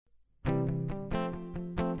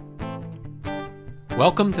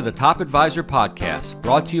Welcome to the Top Advisor Podcast,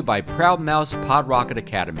 brought to you by Proud Mouse PodRocket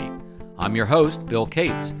Academy. I'm your host, Bill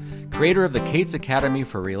Cates, creator of the Cates Academy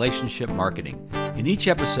for Relationship Marketing. In each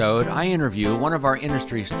episode, I interview one of our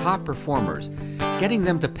industry's top performers, getting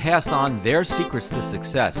them to pass on their secrets to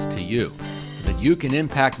success to you, so that you can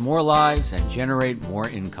impact more lives and generate more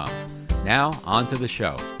income. Now, on to the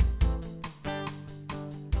show.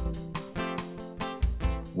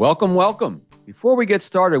 Welcome. Before we get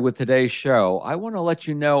started with today's show, I want to let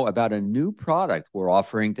you know about a new product we're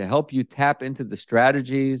offering to help you tap into the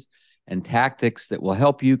strategies and tactics that will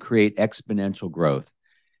help you create exponential growth.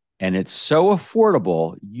 And it's so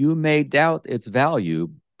affordable, you may doubt its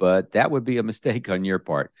value, but that would be a mistake on your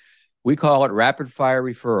part. We call it Rapid Fire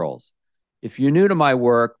Referrals. If you're new to my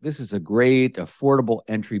work, this is a great, affordable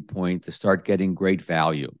entry point to start getting great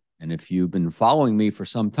value. And if you've been following me for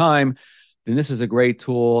some time, then this is a great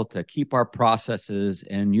tool to keep our processes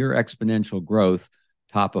and your exponential growth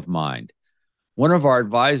top of mind. One of our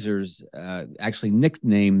advisors actually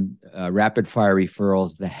nicknamed Rapid Fire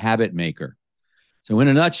Referrals the Habit Maker. So in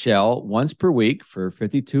a nutshell, once per week for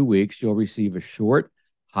 52 weeks, you'll receive a short,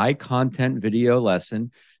 high-content video lesson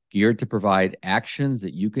geared to provide actions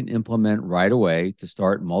that you can implement right away to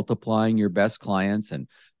start multiplying your best clients and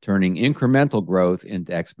turning incremental growth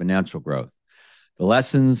into exponential growth. The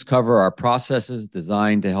lessons cover our processes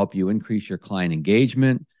designed to help you increase your client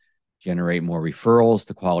engagement, generate more referrals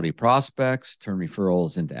to quality prospects, turn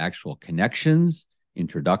referrals into actual connections,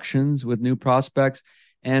 introductions with new prospects,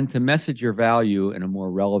 and to message your value in a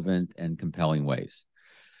more relevant and compelling ways.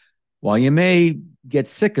 While you may get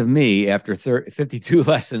sick of me after 52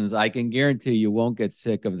 lessons, I can guarantee you won't get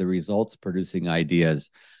sick of the results-producing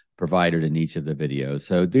ideas provided in each of the videos.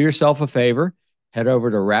 So do yourself a favor. Head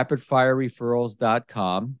over to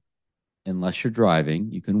rapidfirereferrals.com. Unless you're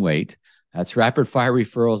driving, you can wait. That's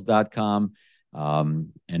rapidfirereferrals.com.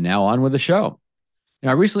 And now on with the show. Now,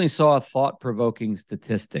 I recently saw a thought-provoking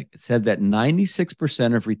statistic. It said that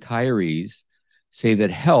 96% of retirees say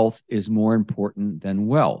that health is more important than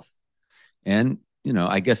wealth. And,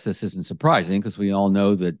 I guess this isn't surprising because we all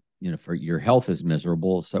know that, for your health is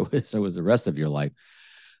miserable, so is the rest of your life.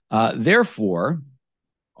 Therefore,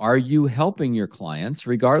 are you helping your clients,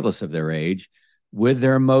 regardless of their age, with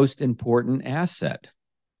their most important asset,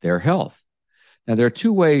 their health? Now, there are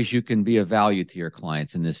two ways you can be of value to your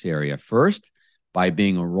clients in this area. First, by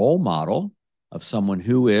being a role model of someone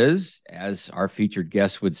who is, as our featured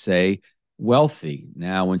guest would say, wealthy.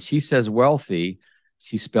 Now, when she says wealthy,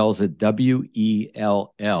 she spells it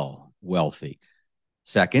W-E-L-L, wealthy.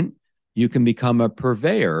 Second, you can become a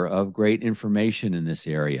purveyor of great information in this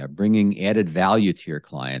area, bringing added value to your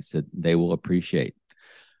clients that they will appreciate.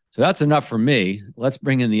 So that's enough for me. Let's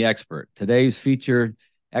bring in the expert. Today's featured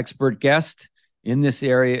expert guest in this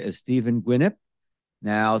area is Stephen Gwinnett.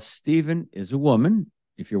 Now, Stephen is a woman.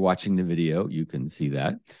 If you're watching the video, you can see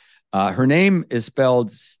that. Her name is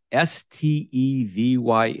spelled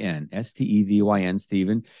S-T-E-V-Y-N, S-T-E-V-Y-N,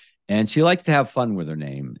 Stephen. And she likes to have fun with her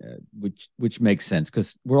name, which makes sense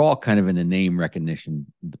because we're all kind of in a name recognition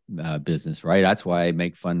business, right? That's why I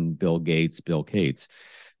make fun Bill Gates, Bill Cates.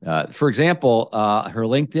 For example, her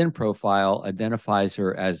LinkedIn profile identifies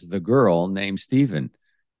her as the girl named Stephen.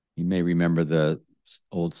 You may remember the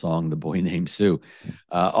old song, The Boy Named Sue.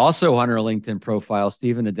 Also on her LinkedIn profile,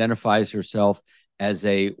 Stephen identifies herself as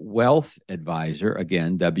a wealth advisor,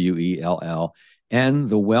 again, W-E-L-L, and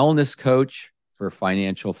the wellness coach for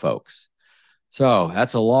financial folks. So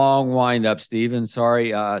that's a long wind up, Stephen.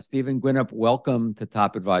 Sorry. Stephen Gwinnett, welcome to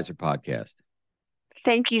Top Advisor Podcast.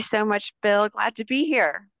 Thank you so much, Bill. Glad to be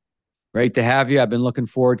here. Great to have you. I've been looking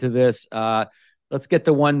forward to this. Let's get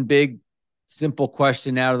the one big, simple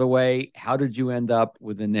question out of the way. How did you end up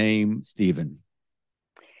with the name Stephen?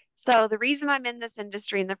 So the reason I'm in this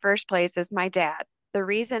industry in the first place is my dad. The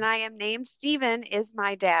reason I am named Stephen is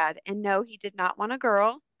my dad. And no, he did not want a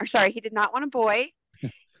he did not want a boy.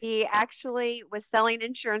 He actually was selling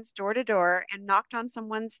insurance door to door and knocked on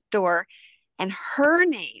someone's door, and her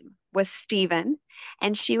name was Stephen.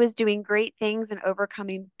 And she was doing great things and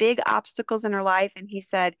overcoming big obstacles in her life. And he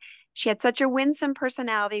said, she had such a winsome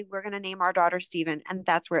personality. We're going to name our daughter Stephen. And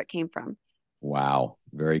that's where it came from. Wow.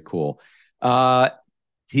 Very cool.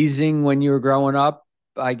 Teasing when you were growing up,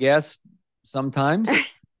 I guess, sometimes?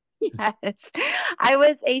 Yes. I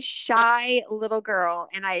was a shy little girl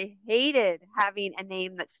and I hated having a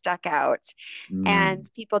name that stuck out. And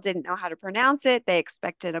people didn't know how to pronounce it. They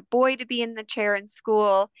expected a boy to be in the chair in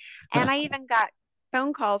school. And I even got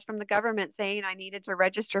phone calls from the government saying I needed to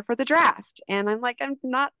register for the draft. And I'm like, I'm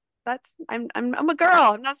a girl.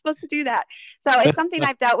 I'm not supposed to do that. So it's something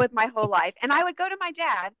I've dealt with my whole life. And I would go to my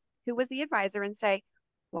dad who was the advisor, and say,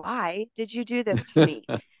 "Why did you do this to me?"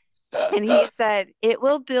 And he said, "It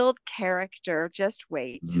will build character. Just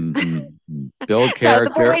wait." Build So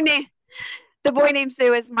character. the boy named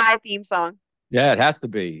Sue is my theme song. Yeah, it has to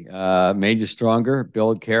be. Made you stronger,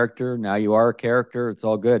 build character. Now you are a character. It's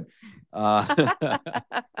all good. Uh,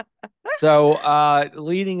 so,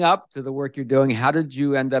 leading up to the work you're doing, how did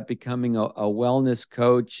you end up becoming a wellness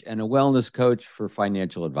coach and a wellness coach for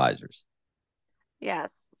financial advisors?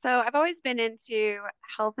 Yes. So I've always been into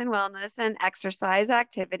health and wellness and exercise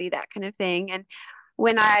activity, that kind of thing. And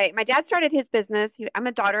when my dad started his business, I'm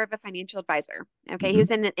a daughter of a financial advisor. Okay. He Hmm. was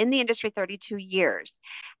in the industry 32 years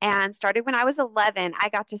and started when I was 11. I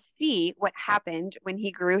got to see what happened when he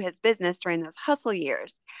grew his business during those hustle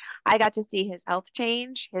years. I got to see his health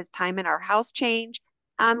change, his time in our house change.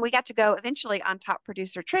 We got to go eventually on top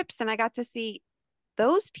producer trips, and I got to see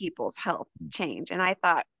those people's health change. And I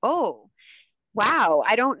thought, oh, wow,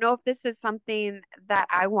 I don't know if this is something that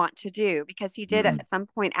I want to do, because he did Mm. at some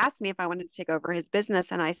point ask me if I wanted to take over his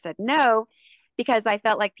business. And I said no, because I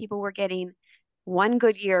felt like people were getting one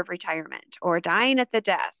good year of retirement or dying at the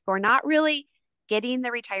desk or not really getting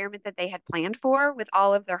the retirement that they had planned for with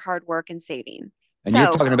all of their hard work and saving. And you're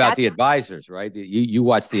So talking about the that's, advisors, right? You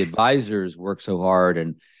watch the advisors work so hard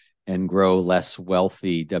and grow less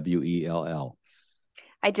wealthy. WELL.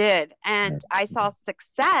 I did. Yeah. And I saw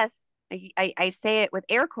success. I say it with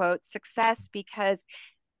air quotes, success, because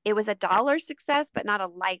it was a dollar success, but not a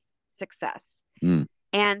life success. Mm.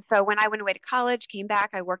 And so when I went away to college, came back,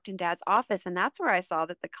 I worked in dad's office, and that's where I saw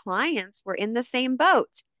that the clients were in the same boat.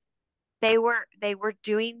 They were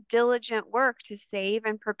doing diligent work to save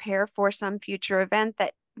and prepare for some future event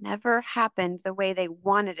that never happened the way they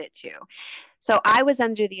wanted it to. So I was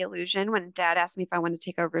under the illusion when dad asked me if I wanted to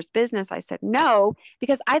take over his business, I said no,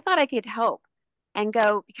 because I thought I could help and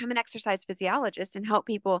go become an exercise physiologist and help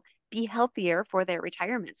people be healthier for their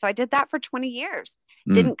retirement. So I did that for 20 years.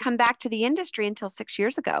 Mm. Didn't come back to the industry until 6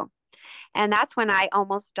 years ago. And that's when I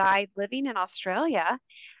almost died living in Australia.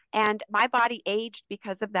 And my body aged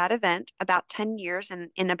because of that event about 10 years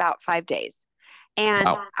in about 5 days. And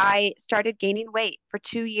Wow. I started gaining weight for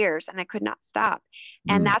 2 years and I could not stop.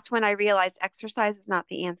 And Mm. that's when I realized exercise is not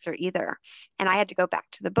the answer either. And I had to go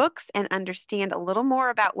back to the books and understand a little more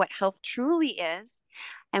about what health truly is.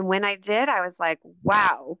 And when I did, I was like,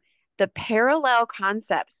 wow, the parallel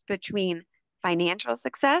concepts between financial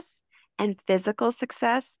success and physical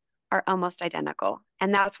success are almost identical.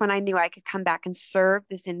 And that's when I knew I could come back and serve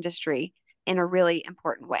this industry in a really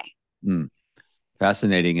important way. Mm.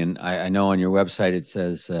 Fascinating. And I know on your website it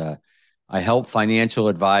says, I help financial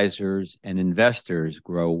advisors and investors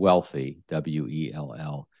grow wealthy.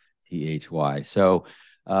 WELLTHY. So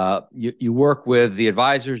you work with the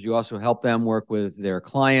advisors. You also help them work with their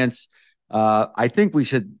clients. I think we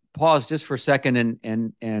should pause just for a second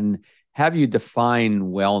and have you define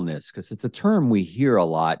wellness, because it's a term we hear a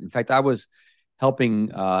lot. In fact, I was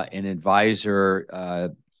helping an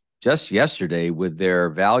advisor just yesterday with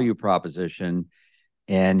their value proposition,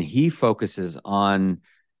 and he focuses on,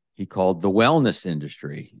 he called the wellness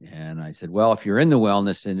industry. And I said, well, if you're in the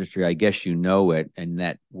wellness industry, I guess you know it, and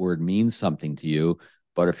that word means something to you.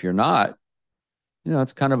 But if you're not,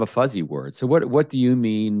 it's kind of a fuzzy word. So what do you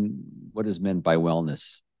mean? What is meant by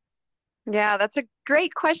wellness? Yeah, that's a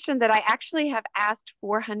great question that I actually have asked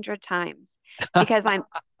 400 times, because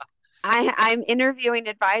I'm interviewing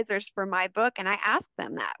advisors for my book, and I ask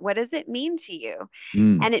them that. What does it mean to you?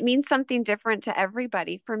 Mm. And it means something different to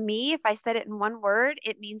everybody. For me, if I said it in one word,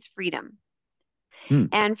 it means freedom. Mm.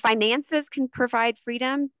 And finances can provide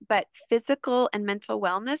freedom, but physical and mental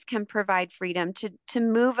wellness can provide freedom to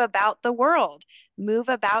move about the world, move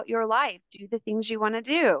about your life, do the things you want to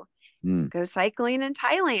do, Mm. go cycling in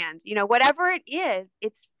Thailand, whatever it is,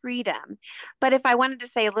 it's freedom. But if I wanted to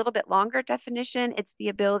say a little bit longer definition, it's the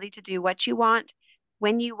ability to do what you want,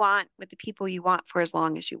 when you want, with the people you want, for as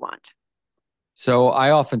long as you want. So I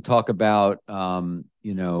often talk about,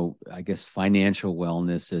 I guess financial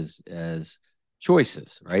wellness as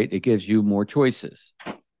choices, right? It gives you more choices.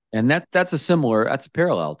 And that's a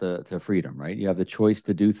parallel to freedom, right? You have the choice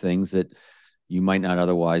to do things that you might not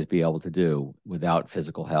otherwise be able to do without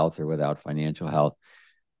physical health or without financial health.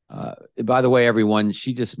 By the way, everyone,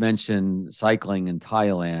 she just mentioned cycling in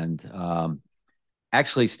Thailand.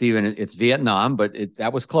 Actually, Stephen, it's Vietnam, but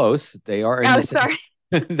that was close. They are in Oh, the same, sorry.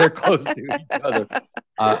 they're close to each other.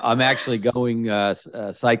 I'm actually going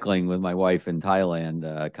cycling with my wife in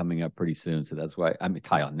Thailand coming up pretty soon. So that's why I'm in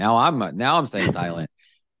Thailand. Now I'm saying Thailand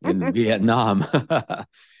in Vietnam.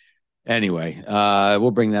 Anyway, we'll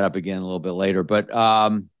bring that up again a little bit later. But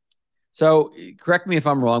So correct me if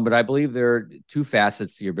I'm wrong, but I believe there are two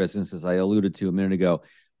facets to your business, as I alluded to a minute ago.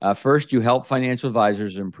 First, you help financial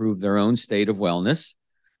advisors improve their own state of wellness.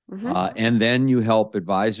 Hmm. And then you help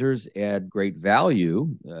advisors add great value,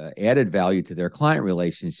 added value to their client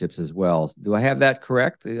relationships as well. Do I have that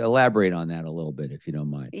correct? Elaborate on that a little bit, if you don't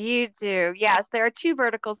mind. You do. Yes, there are two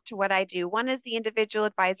verticals to what I do. One is the individual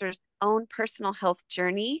advisor's own personal health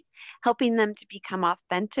journey, helping them to become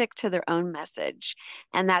authentic to their own message.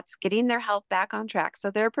 And that's getting their health back on track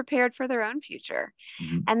so they're prepared for their own future.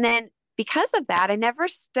 Mhm. And then because of that, I never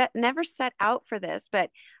set out for this,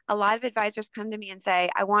 but a lot of advisors come to me and say,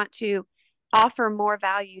 I want to offer more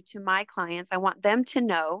value to my clients. I want them to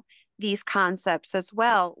know these concepts as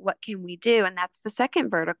well. What can we do? And that's the second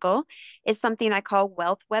vertical is something I call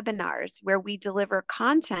wealth webinars, where we deliver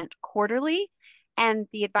content quarterly and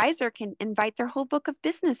the advisor can invite their whole book of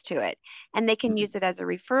business to it. And they can use it as a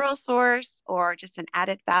referral source or just an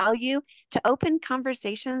added value to open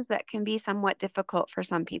conversations that can be somewhat difficult for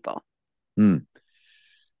some people. Mm.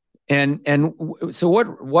 So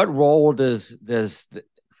what role does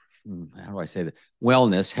how do I say that,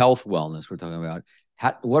 health wellness we're talking about,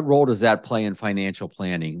 what role does that play in financial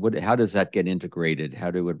planning? How does that get integrated? How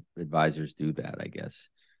do advisors do that, I guess?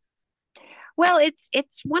 Well,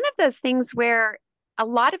 it's one of those things where a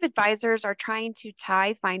lot of advisors are trying to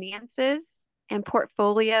tie finances and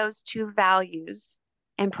portfolios to values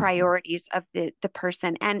and Mhm. priorities of the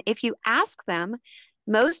person. And if you ask them,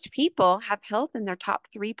 most people have health in their top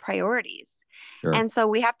three priorities. Sure. And so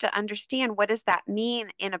we have to understand, what does that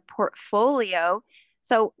mean in a portfolio?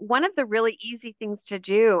 So one of the really easy things to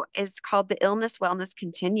do is called the illness wellness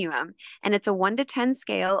continuum. And it's a 1 to 10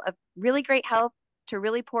 scale of really great health to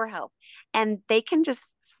really poor health. And they can just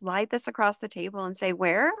slide this across the table and say,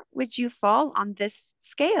 where would you fall on this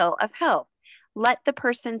scale of health? Let the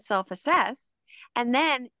person self assess and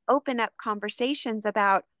then open up conversations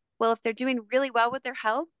about, well, if they're doing really well with their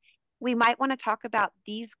health, we might want to talk about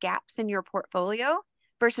these gaps in your portfolio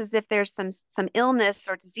versus if there's some illness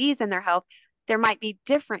or disease in their health, there might be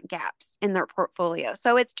different gaps in their portfolio.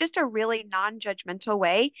 So it's just a really non-judgmental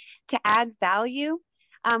way to add value.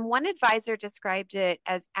 One advisor described it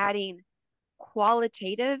as adding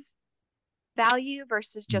qualitative value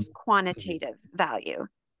versus just quantitative value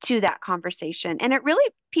to that conversation. And it really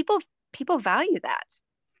people value that.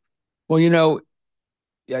 Well,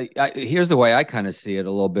 here's the way I kind of see it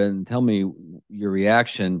a little bit, and tell me your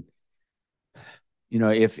reaction.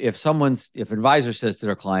 If advisor says to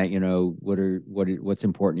their client, what's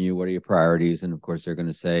important to you, what are your priorities, and of course they're going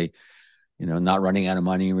to say, not running out of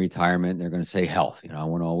money in retirement. They're going to say health. I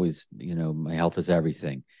want to always, my health is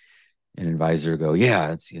everything. An advisor go,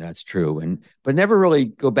 yeah, it's true, but never really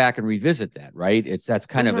go back and revisit that, right? That's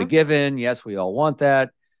kind of a Hmm. given. Yes, we all want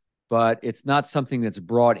that, but it's not something that's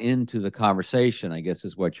brought into the conversation, I guess,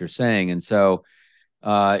 is what you're saying. And so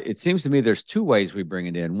it seems to me there's two ways we bring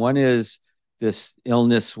it in. One is this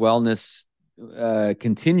illness wellness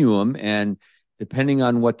continuum, and depending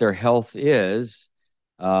on what their health is,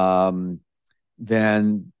 um,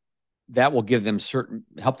 then that will give them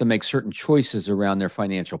help them make certain choices around their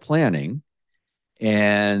financial planning.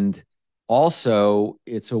 And also,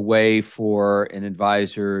 it's a way for an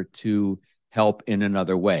advisor to help in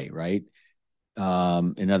another way, right?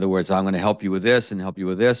 In other words, I'm going to help you with this and help you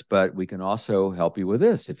with this, but we can also help you with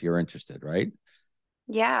this if you're interested, right?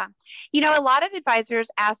 Yeah. A lot of advisors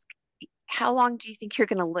ask, how long do you think you're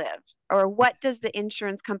going to live? Or what does the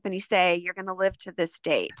insurance company say you're going to live to this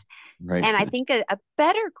date? Right. And I think a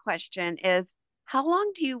better question is, how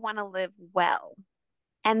long do you want to live well?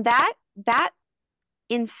 And that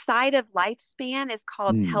inside of lifespan is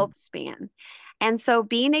called Hmm. health span. And so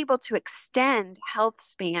being able to extend health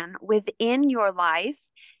span within your life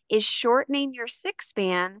is shortening your sick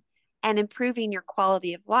span and improving your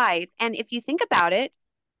quality of life. And if you think about it,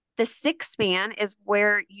 the sick span is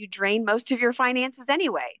where you drain most of your finances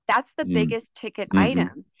anyway. That's the Mm. biggest ticket Mm-hmm.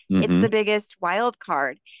 item. It's Mm-hmm. the biggest wild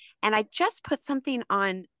card. And I just put something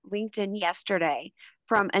on LinkedIn yesterday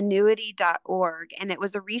from annuity.org. And it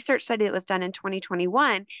was a research study that was done in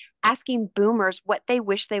 2021 asking boomers what they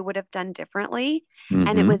wish they would have done differently. And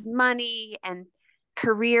it Mm-hmm. was money and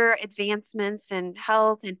career advancements and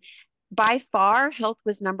health. And by far, health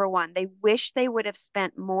was number one. They wish they would have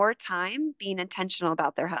spent more time being intentional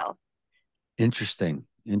about their health. Interesting.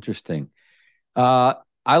 Interesting. Uh,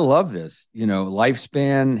 I love this.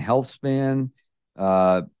 Lifespan, health span.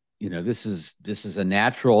 Uh, this is a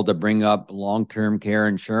natural to bring up long-term care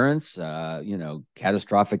insurance.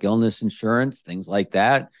 Catastrophic illness insurance, things like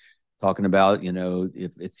that. Talking about,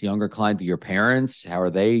 if it's younger client to your parents, how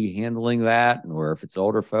are they handling that? Or if it's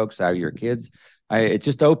older folks, how are your kids? It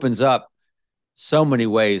just opens up so many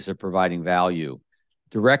ways of providing value,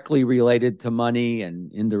 directly related to money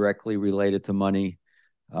and indirectly related to money.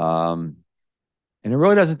 Um, and it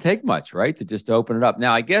really doesn't take much, right, to just open it up.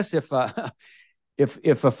 Now, I guess if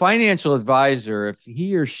if a financial advisor, if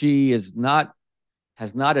he or she has not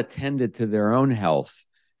attended to their own health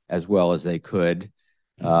as well as they could,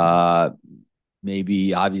 uh,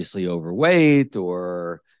 maybe obviously overweight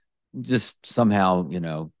or just somehow,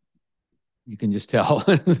 you can just tell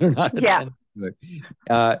they're not Yeah. attending to it.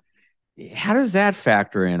 Uh, how does that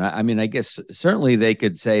factor in? I mean, I guess certainly they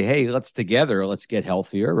could say, "Hey, let's get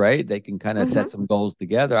healthier," right? They can kind of Hmm. set some goals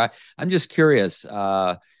together. I'm just curious,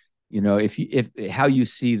 if how you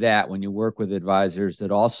see that when you work with advisors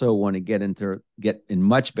that also want to get in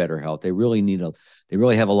much better health. They really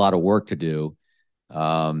have a lot of work to do.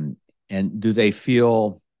 And do they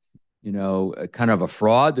feel, kind of a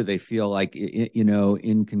fraud? Do they feel like,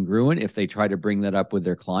 incongruent if they try to bring that up with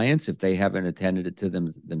their clients, if they haven't attended it to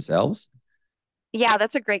themselves? Yeah,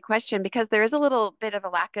 that's a great question because there is a little bit of a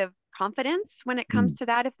lack of confidence when it comes Mm, to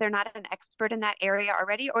that if they're not an expert in that area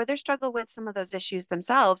already or they struggle with some of those issues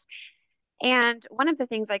themselves. And one of the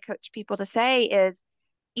things I coach people to say is,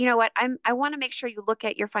 you know what, I want to make sure you look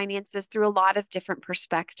at your finances through a lot of different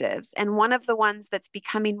perspectives. And one of the ones that's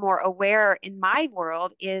becoming more aware in my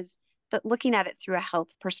world is that looking at it through a health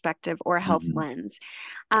perspective or a health mhm. lens.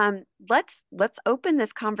 Let's open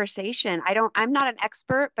this conversation. I'm not an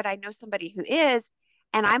expert, but I know somebody who is,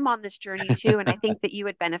 and I'm on this journey too, and I think that you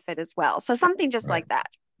would benefit as well. So something just Right. like that.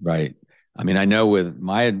 Right. I mean, I know with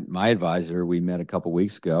my advisor, we met a couple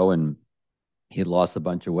weeks ago, and he had lost a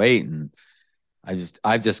bunch of weight, and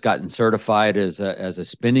I've just gotten certified as a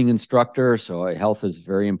spinning instructor. So health is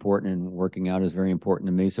very important, and working out is very important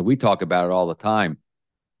to me. So we talk about it all the time.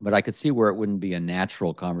 But I could see where it wouldn't be a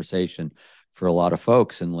natural conversation for a lot of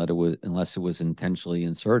folks unless it was intentionally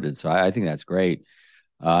inserted. So I think that's great.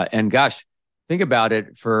 And gosh, think about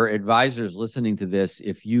it for advisors listening to this.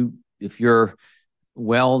 If your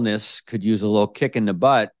wellness could use a little kick in the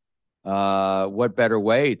butt, what better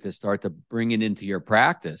way to start to bring it into your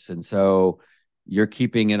practice? And so you're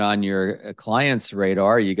keeping it on your client's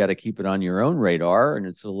radar. You got to keep it on your own radar, and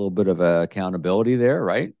it's a little bit of accountability there,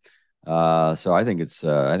 right? So I think it's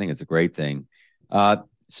a great thing.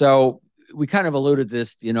 So we kind of alluded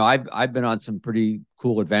this. I've been on some pretty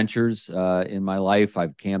cool adventures in my life.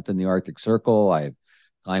 I've camped in the Arctic Circle. I've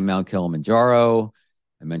climbed Mount Kilimanjaro.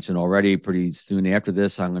 I mentioned already, pretty soon after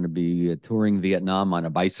this, I'm going to be touring Vietnam on a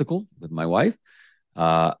bicycle with my wife.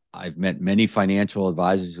 I've met many financial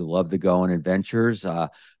advisors who love to go on adventures.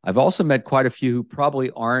 I've also met quite a few who probably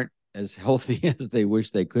aren't as healthy as they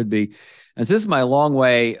wish they could be. And so this is my long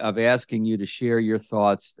way of asking you to share your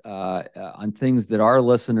thoughts on things that our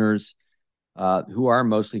listeners, who are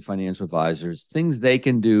mostly financial advisors, things they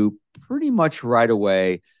can do pretty much right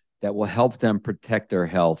away that will help them protect their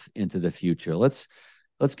health into the future. Let's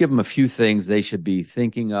give them a few things they should be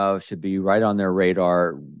thinking of, should be right on their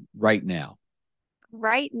radar right now.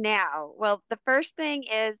 Right now, well, the first thing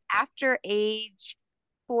is after age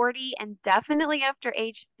 40 and definitely after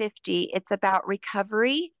age 50, it's about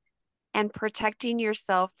recovery and protecting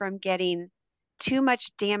yourself from getting too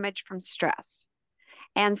much damage from stress.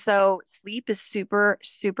 And so sleep is super,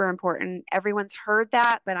 super important. Everyone's heard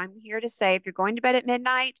that, but I'm here to say if you're going to bed at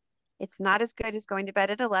midnight, it's not as good as going to bed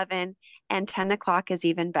at 11, and 10 o'clock is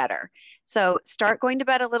even better. So start going to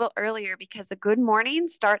bed a little earlier because a good morning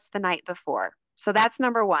starts the night before. So that's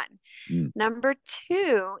number one. Mm. Number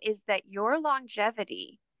two is that your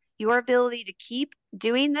longevity, your ability to keep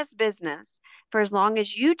doing this business for as long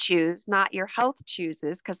as you choose, not your health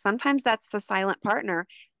chooses, because sometimes that's the silent partner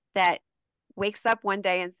that wakes up one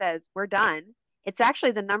day and says, we're done. It's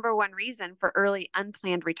actually the number one reason for early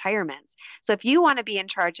unplanned retirements. So if you want to be in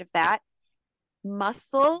charge of that,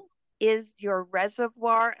 muscle is your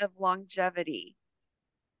reservoir of longevity.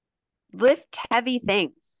 Lift heavy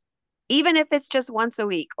things, even if it's just once a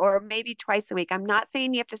week or maybe twice a week. I'm not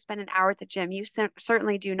saying you have to spend an hour at the gym. You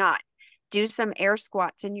certainly do not. Do some air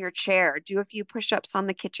squats in your chair, do a few push ups on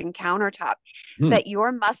the kitchen countertop. Hmm. But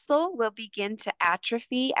your muscle will begin to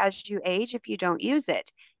atrophy as you age if you don't use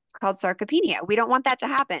it. It's called sarcopenia. We don't want that to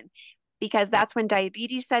happen because that's when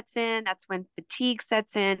diabetes sets in, that's when fatigue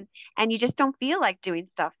sets in, and you just don't feel like doing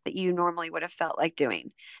stuff that you normally would have felt like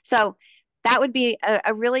doing. So, that would be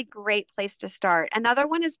a really great place to start. Another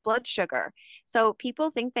one is blood sugar. So people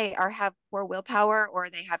think they have poor willpower or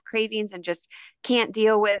they have cravings and just can't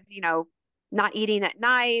deal with, not eating at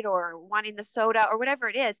night or wanting the soda or whatever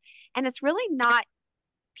it is. And it's really not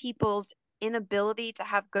people's inability to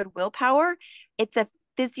have good willpower. It's a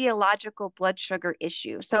physiological blood sugar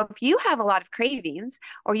issue. So if you have a lot of cravings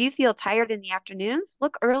or you feel tired in the afternoons,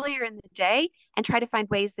 look earlier in the day and try to find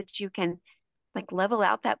ways that you can like level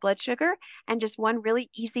out that blood sugar. And just one really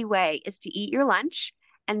easy way is to eat your lunch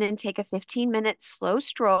and then take a 15-minute slow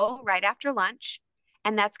stroll right after lunch.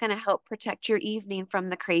 And that's going to help protect your evening from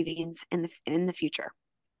the cravings in the future.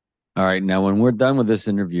 All right. Now, when we're done with this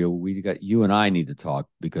interview, we got you and I need to talk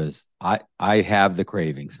because I have the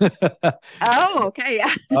cravings. Oh, okay.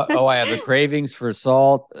 Yeah. I have the cravings for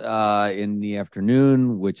salt in the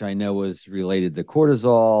afternoon, which I know is related to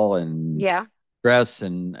cortisol and Yeah. stress,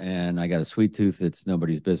 and I got a sweet tooth. It's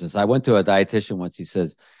nobody's business. I went to a dietitian once.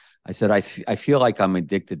 I said, I feel like I'm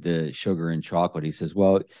addicted to sugar and chocolate. He says,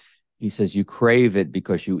 well, you crave it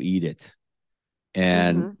because you eat it.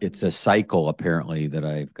 And Mm-hmm. it's a cycle apparently that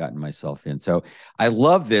I've gotten myself in. So I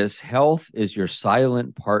love this. Health is your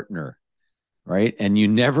silent partner, right? And you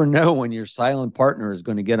never know when your silent partner is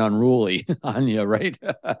going to get unruly on you, right?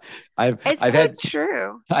 I've It's I've so had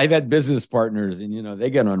true. I've had business partners, and they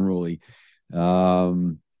get unruly.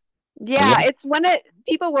 Um, I Yeah, love. it's when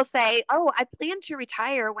people will say, "Oh, I plan to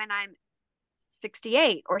retire when I'm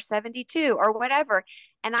 68 or 72 or whatever."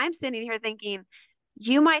 And I'm sitting here thinking,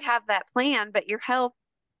 you might have that plan, but your health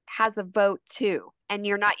has a vote too. And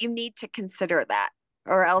you need to consider that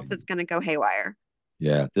or else it's going to go haywire.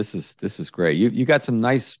 Yeah, this is great. You got some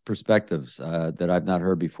nice perspectives that I've not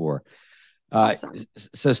heard before. Awesome.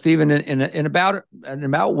 So, Stephen, in about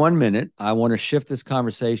 1 minute, I want to shift this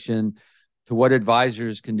conversation to what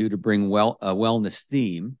advisors can do to bring a wellness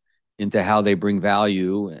theme into how they bring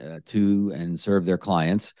value to and serve their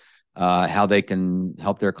clients, how they can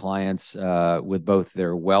help their clients with both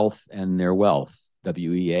their wealth and their wealth,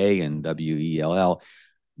 WEA and WELL.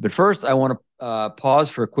 But first, I want to pause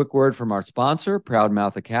for a quick word from our sponsor,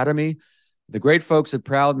 Proudmouth Academy. The great folks at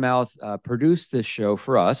Proudmouth produce this show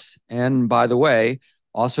for us. And by the way,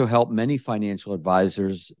 also help many financial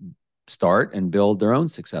advisors start and build their own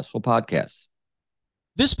successful podcasts.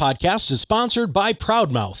 This podcast is sponsored by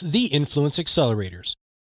Proudmouth, the Influence Accelerators.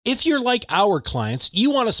 If you're like our clients,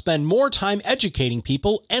 you want to spend more time educating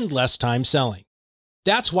people and less time selling.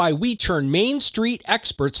 That's why we turn Main Street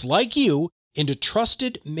experts like you into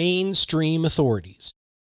trusted mainstream authorities.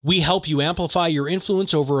 We help you amplify your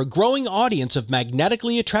influence over a growing audience of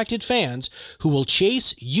magnetically attracted fans who will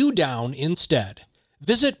chase you down instead.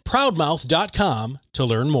 Visit proudmouth.com to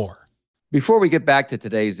learn more. Before we get back to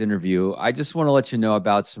today's interview, I just want to let you know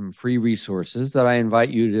about some free resources that I invite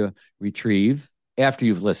you to retrieve after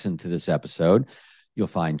you've listened to this episode. You'll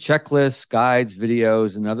find checklists, guides,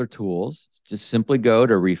 videos, and other tools. Just simply go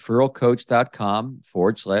to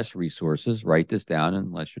referralcoach.com/resources. Write this down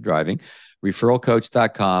unless you're driving.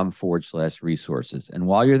 referralcoach.com/resources. And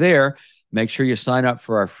while you're there, make sure you sign up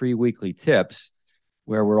for our free weekly tips,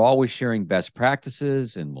 where we're always sharing best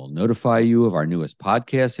practices, and we'll notify you of our newest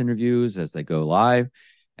podcast interviews as they go live.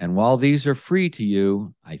 And while these are free to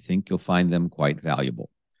you, I think you'll find them quite valuable.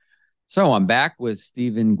 So I'm back with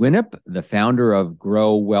Stephen Gwinnett, the founder of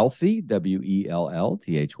Grow Wealthy,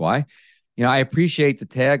 WELLTHY. I appreciate the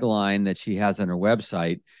tagline that she has on her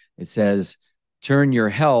website. It says, turn your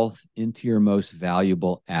health into your most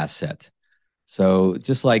valuable asset. So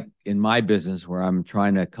just like in my business where I'm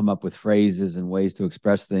trying to come up with phrases and ways to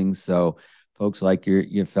express things, so folks like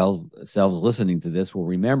yourselves listening to this will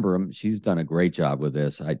remember them. She's done a great job with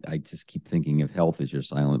this. I just keep thinking of health as your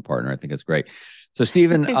silent partner. I think it's great. So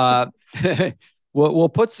Stephen, we'll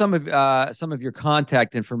put some of your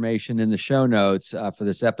contact information in the show notes for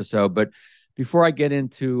this episode. But before I get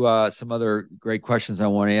into some other great questions I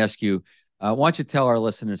want to ask you, why don't you tell our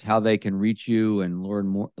listeners how they can reach you and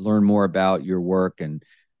learn more about your work, and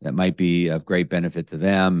that might be of great benefit to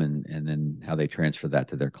them, and then how they transfer that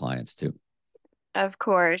to their clients too. Of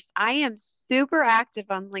course. I am super active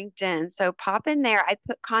on LinkedIn. So pop in there. I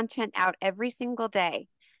put content out every single day,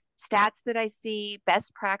 stats that I see,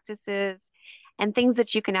 best practices, and things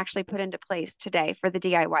that you can actually put into place today for the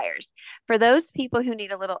DIYers. For those people who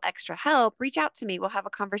need a little extra help, reach out to me. We'll have a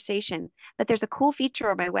conversation. But there's a cool feature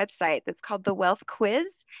on my website that's called the Wealth Quiz.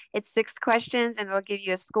 It's 6 questions and it'll give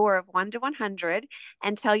you a score of 1 to 100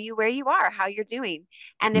 and tell you where you are, how you're doing.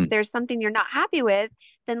 And if there's something you're not happy with,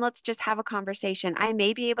 then let's just have a conversation. I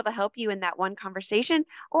may be able to help you in that one conversation,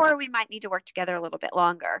 or we might need to work together a little bit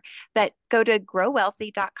longer. But go to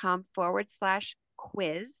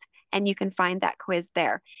growwealthy.com/quiz and you can find that quiz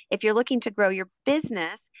there. If you're looking to grow your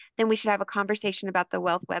business, then we should have a conversation about the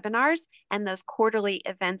wealth webinars and those quarterly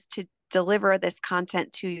events to deliver this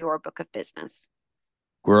content to your book of business.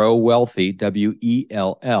 Grow Wealthy,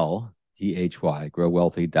 WELLTHY,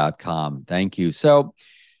 growwealthy.com. Thank you. So,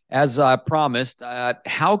 as I promised,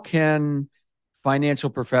 how can financial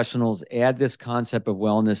professionals add this concept of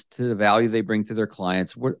wellness to the value they bring to their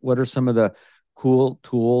clients? What are some of the cool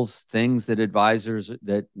tools, things that advisors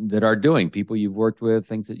that are doing, people you've worked with,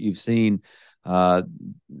 things that you've seen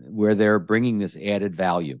where they're bringing this added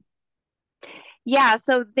value? Yeah,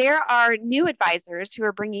 so there are new advisors who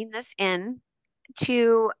are bringing this in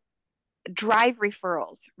to drive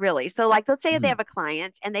referrals, really. So, like, let's say they Hmm. have a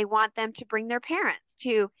client and they want them to bring their parents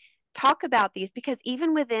to talk about these, because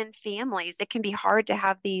even within families, it can be hard to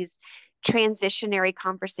have these transitionary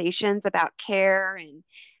conversations about care and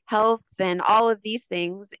health and all of these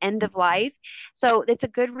things, end of life. So, it's a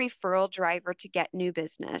good referral driver to get new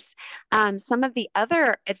business. Some of the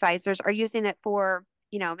other advisors are using it for,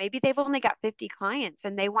 maybe they've only got 50 clients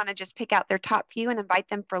and they want to just pick out their top few and invite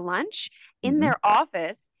them for lunch in Hmm. their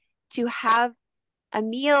office to have a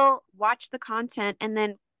meal, watch the content, and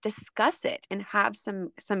then discuss it and have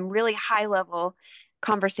some really high level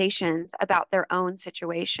conversations about their own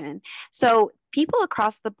situation. So people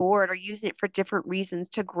across the board are using it for different reasons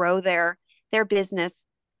to grow their business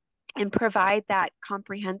and provide that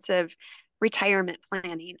comprehensive retirement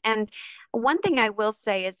planning. And one thing I will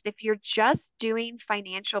say is if you're just doing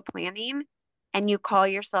financial planning and you call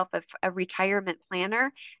yourself a retirement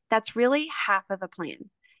planner, that's really half of a plan.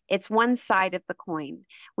 It's one side of the coin.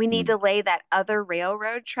 We need to lay that other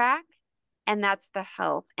railroad track, and that's the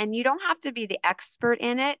health. And you don't have to be the expert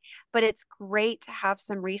in it, but it's great to have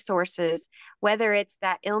some resources, whether it's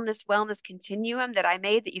that illness wellness continuum that I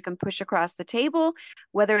made that you can push across the table,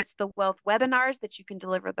 whether it's the wealth webinars that you can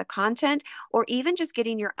deliver the content, or even just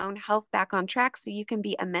getting your own health back on track so you can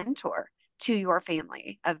be a mentor to your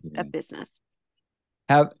family of business.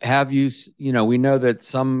 Have you, we know that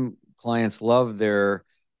some clients love their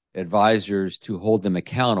advisors to hold them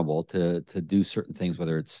accountable to do certain things,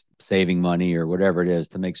 whether it's saving money or whatever it is,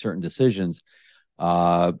 to make certain decisions.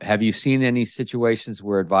 Have you seen any situations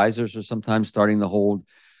where advisors are sometimes starting to hold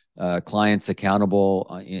clients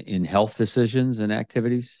accountable in health decisions and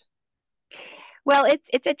activities? Well,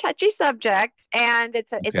 it's a touchy subject, and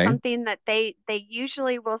it's Okay. something that they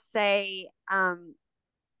usually will say,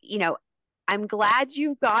 you know, I'm glad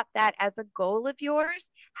you got that as a goal of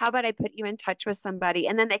yours. How about I put you in touch with somebody?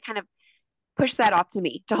 And then they kind of push that off to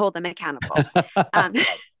me to hold them accountable. Um,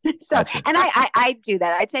 so, Gotcha. and I do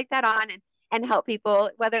that. I take that on and help people,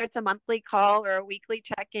 whether it's a monthly call or a weekly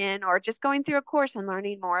check-in or just going through a course and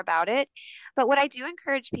learning more about it. But what I do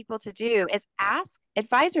encourage people to do is ask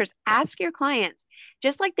advisors, ask your clients,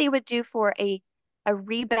 just like they would do for a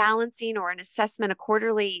rebalancing or an assessment, a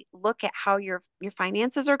quarterly look at how your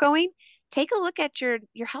finances are going. Take a look at your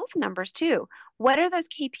health numbers too. What are those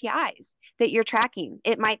KPIs that you're tracking?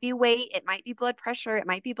 It might be weight, it might be blood pressure, it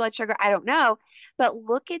might be blood sugar, I don't know, but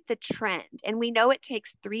look at the trend. And we know it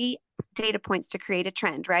takes 3 data points to create a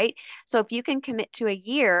trend, right? So if you can commit to a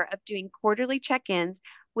year of doing quarterly check-ins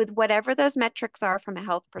with whatever those metrics are from a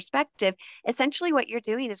health perspective, essentially what you're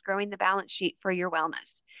doing is growing the balance sheet for your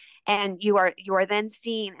wellness. And you are then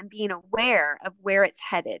seeing and being aware of where it's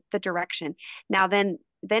headed, the direction. Now then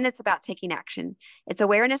it's about taking action. It's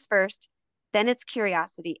awareness first, then it's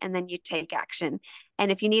curiosity, and then you take action.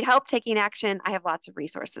 And if you need help taking action, I have lots of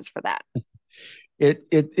resources for that.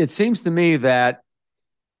 It seems to me that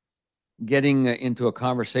getting into a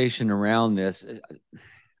conversation around this,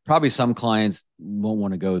 probably some clients won't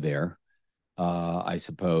want to go there. I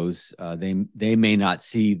suppose they may not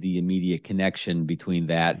see the immediate connection between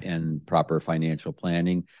that and proper financial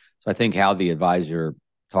planning. So I think how the advisor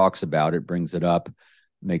talks about it, brings it up,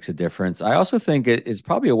 makes a difference. I also think it's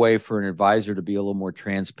probably a way for an advisor to be a little more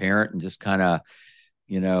transparent and just kind of,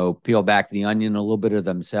 peel back the onion a little bit of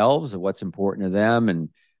themselves, of what's important to them. And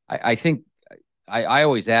I think I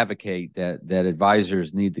always advocate that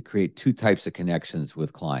advisors need to create two types of connections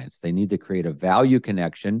with clients. They need to create a value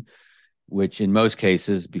connection, which in most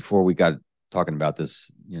cases, before we got talking about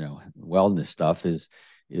this, wellness stuff, is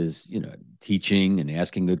teaching and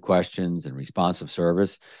asking good questions and responsive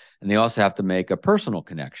service. And they also have to make a personal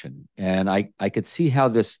connection. And I could see how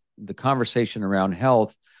the conversation around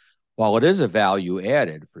health, while it is a value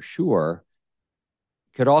added for sure,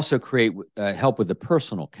 could also create help with the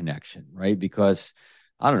personal connection, right? Because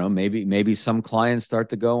I don't know, maybe some clients start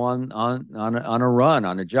to go on a run,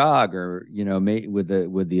 on a jog, or with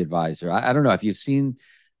the advisor. I don't know if you've seen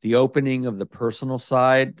the opening of the personal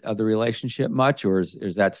side of the relationship much, or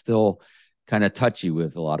is that still kind of touchy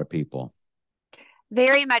with a lot of people?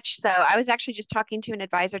 Very much so. I was actually just talking to an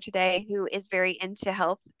advisor today who is very into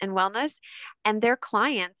health and wellness, and their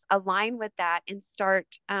clients align with that and start,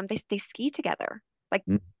 they ski together.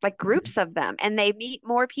 like groups of them, and they meet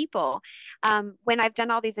more people. When I've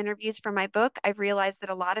done all these interviews for my book, I've realized that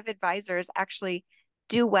a lot of advisors actually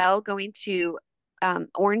do well going to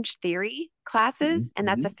Orange Theory classes, and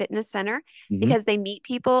that's a fitness center, because they meet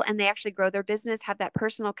people and they actually grow their business, have that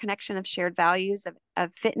personal connection of shared values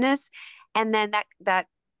of fitness, and then that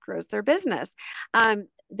grows their business.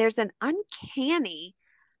 There's an uncanny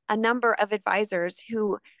a number of advisors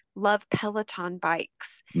who love Peloton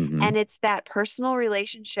bikes. And it's that personal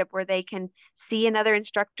relationship where they can see another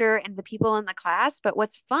instructor and the people in the class. But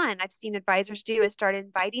what's fun, I've seen advisors do, is start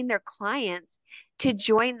inviting their clients to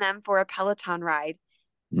join them for a Peloton ride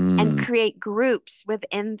and create groups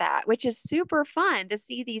within that, which is super fun to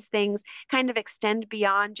see these things kind of extend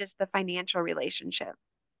beyond just the financial relationship.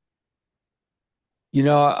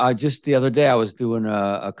 Just the other day, I was doing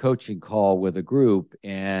a coaching call with a group,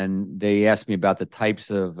 and they asked me about the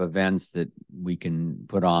types of events that we can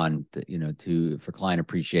put on, for client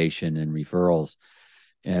appreciation and referrals.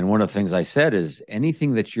 And one of the things I said is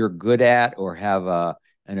anything that you're good at or have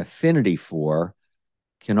an affinity for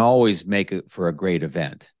can always make it for a great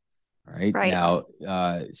event. Right. Now,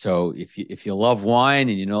 so if you love wine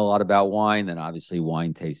and you know a lot about wine, then obviously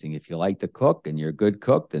wine tasting. If you like to cook and you're a good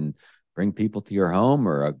cook, then bring people to your home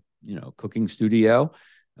or a cooking studio.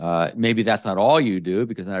 Maybe that's not all you do,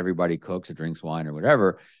 because not everybody cooks or drinks wine or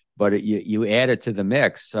whatever, but you add it to the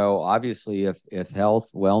mix. So obviously if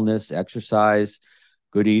health, wellness, exercise,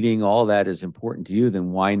 good eating, all that is important to you,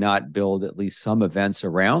 then why not build at least some events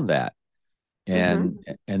around that? And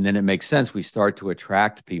then it makes sense. We start to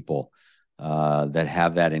attract people that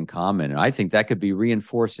have that in common. And I think that could be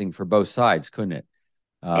reinforcing for both sides, couldn't it?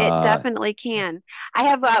 It definitely can. I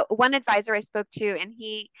have one advisor I spoke to, and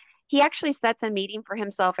he actually sets a meeting for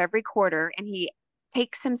himself every quarter, and he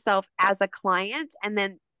takes himself as a client and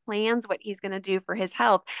then plans what he's going to do for his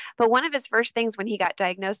health. But one of his first things when he got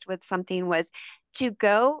diagnosed with something was to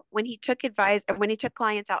go, when he took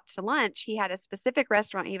clients out to lunch, he had a specific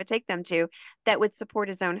restaurant he would take them to that would support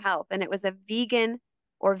his own health. And it was a vegan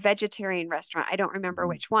or vegetarian restaurant. I don't remember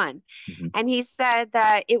which one. And he said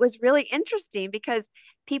that it was really interesting because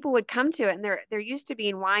people would come to it and they're used to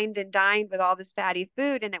being wined and dined with all this fatty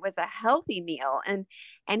food, and it was a healthy meal. And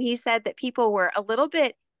he said that people were a little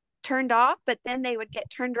bit turned off, but then they would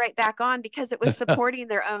get turned right back on because it was supporting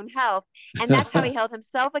their own health. And that's how he held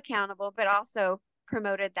himself accountable, but also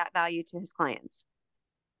promoted that value to his clients.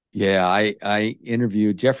 Yeah, I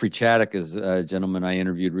interviewed Jeffrey Chaddock, is a gentleman I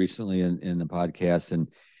interviewed recently in the podcast, and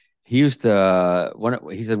he used to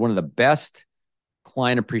he said one of the best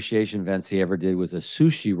client appreciation events he ever did was a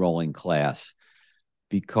sushi rolling class,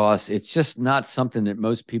 because it's just not something that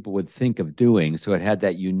most people would think of doing. So it had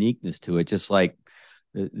that uniqueness to it, just like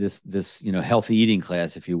this healthy eating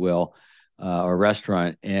class, if you will, or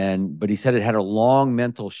restaurant. But he said it had a long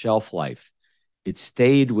mental shelf life. It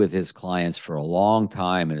stayed with his clients for a long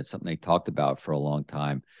time, and it's something they talked about for a long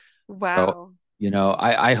time. Wow. So,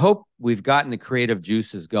 I hope we've gotten the creative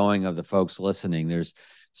juices going of the folks listening. There's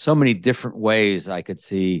so many different ways I could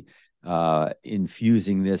see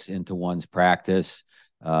infusing this into one's practice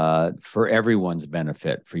for everyone's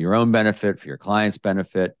benefit, for your own benefit, for your client's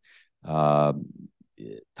benefit,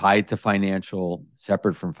 tied to financial,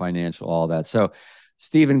 separate from financial, all that. So,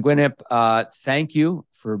 Stephen Gwinnett, thank you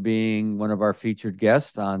for being one of our featured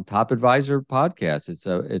guests on Top Advisor Podcast.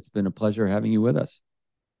 It's been a pleasure having you with us.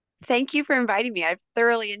 Thank you for inviting me. I've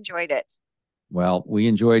thoroughly enjoyed it. Well, we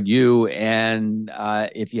enjoyed you. And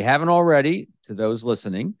if you haven't already, to those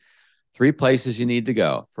listening, 3 places you need to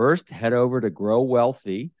go. First, head over to Grow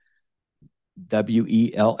Wealthy,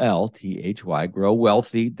 WELLTHY,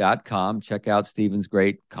 growwealthy.com. Check out Stephen's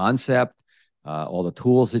great concept, all the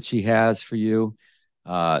tools that she has for you.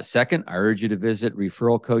 Second, I urge you to visit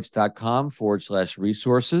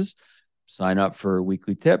referralcoach.com/resources. Sign up for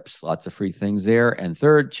weekly tips, lots of free things there. And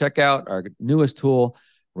third, check out our newest tool,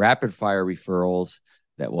 Rapid Fire Referrals,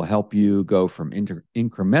 that will help you go from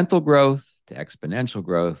incremental growth to exponential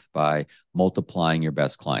growth by multiplying your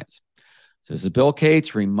best clients. So this is Bill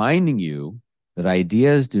Cates reminding you that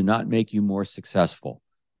ideas do not make you more successful.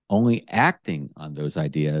 Only acting on those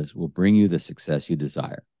ideas will bring you the success you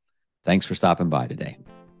desire. Thanks for stopping by today.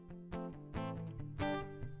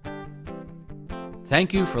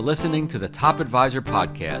 Thank you for listening to the Top Advisor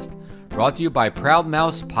Podcast, brought to you by Proud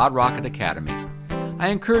Mouse Pod Rocket Academy. I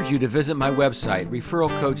encourage you to visit my website,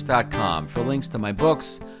 referralcoach.com, for links to my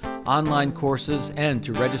books, online courses, and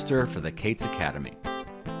to register for the Cates Academy.